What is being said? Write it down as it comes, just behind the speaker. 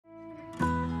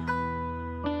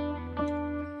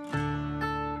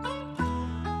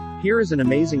Here is an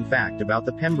amazing fact about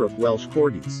the Pembroke Welsh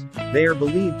Corgis. They are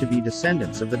believed to be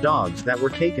descendants of the dogs that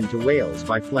were taken to Wales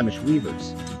by Flemish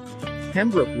weavers.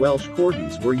 Pembroke Welsh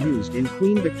Corgis were used in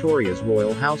Queen Victoria's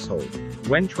royal household.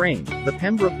 When trained, the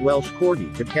Pembroke Welsh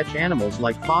Corgi could catch animals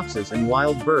like foxes and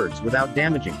wild birds without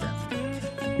damaging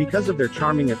them. Because of their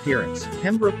charming appearance,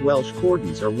 Pembroke Welsh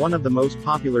Corgis are one of the most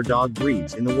popular dog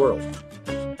breeds in the world.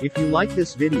 If you like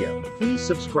this video, please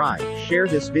subscribe, share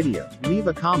this video, leave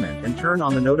a comment and turn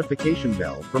on the notification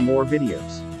bell for more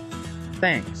videos.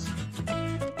 Thanks.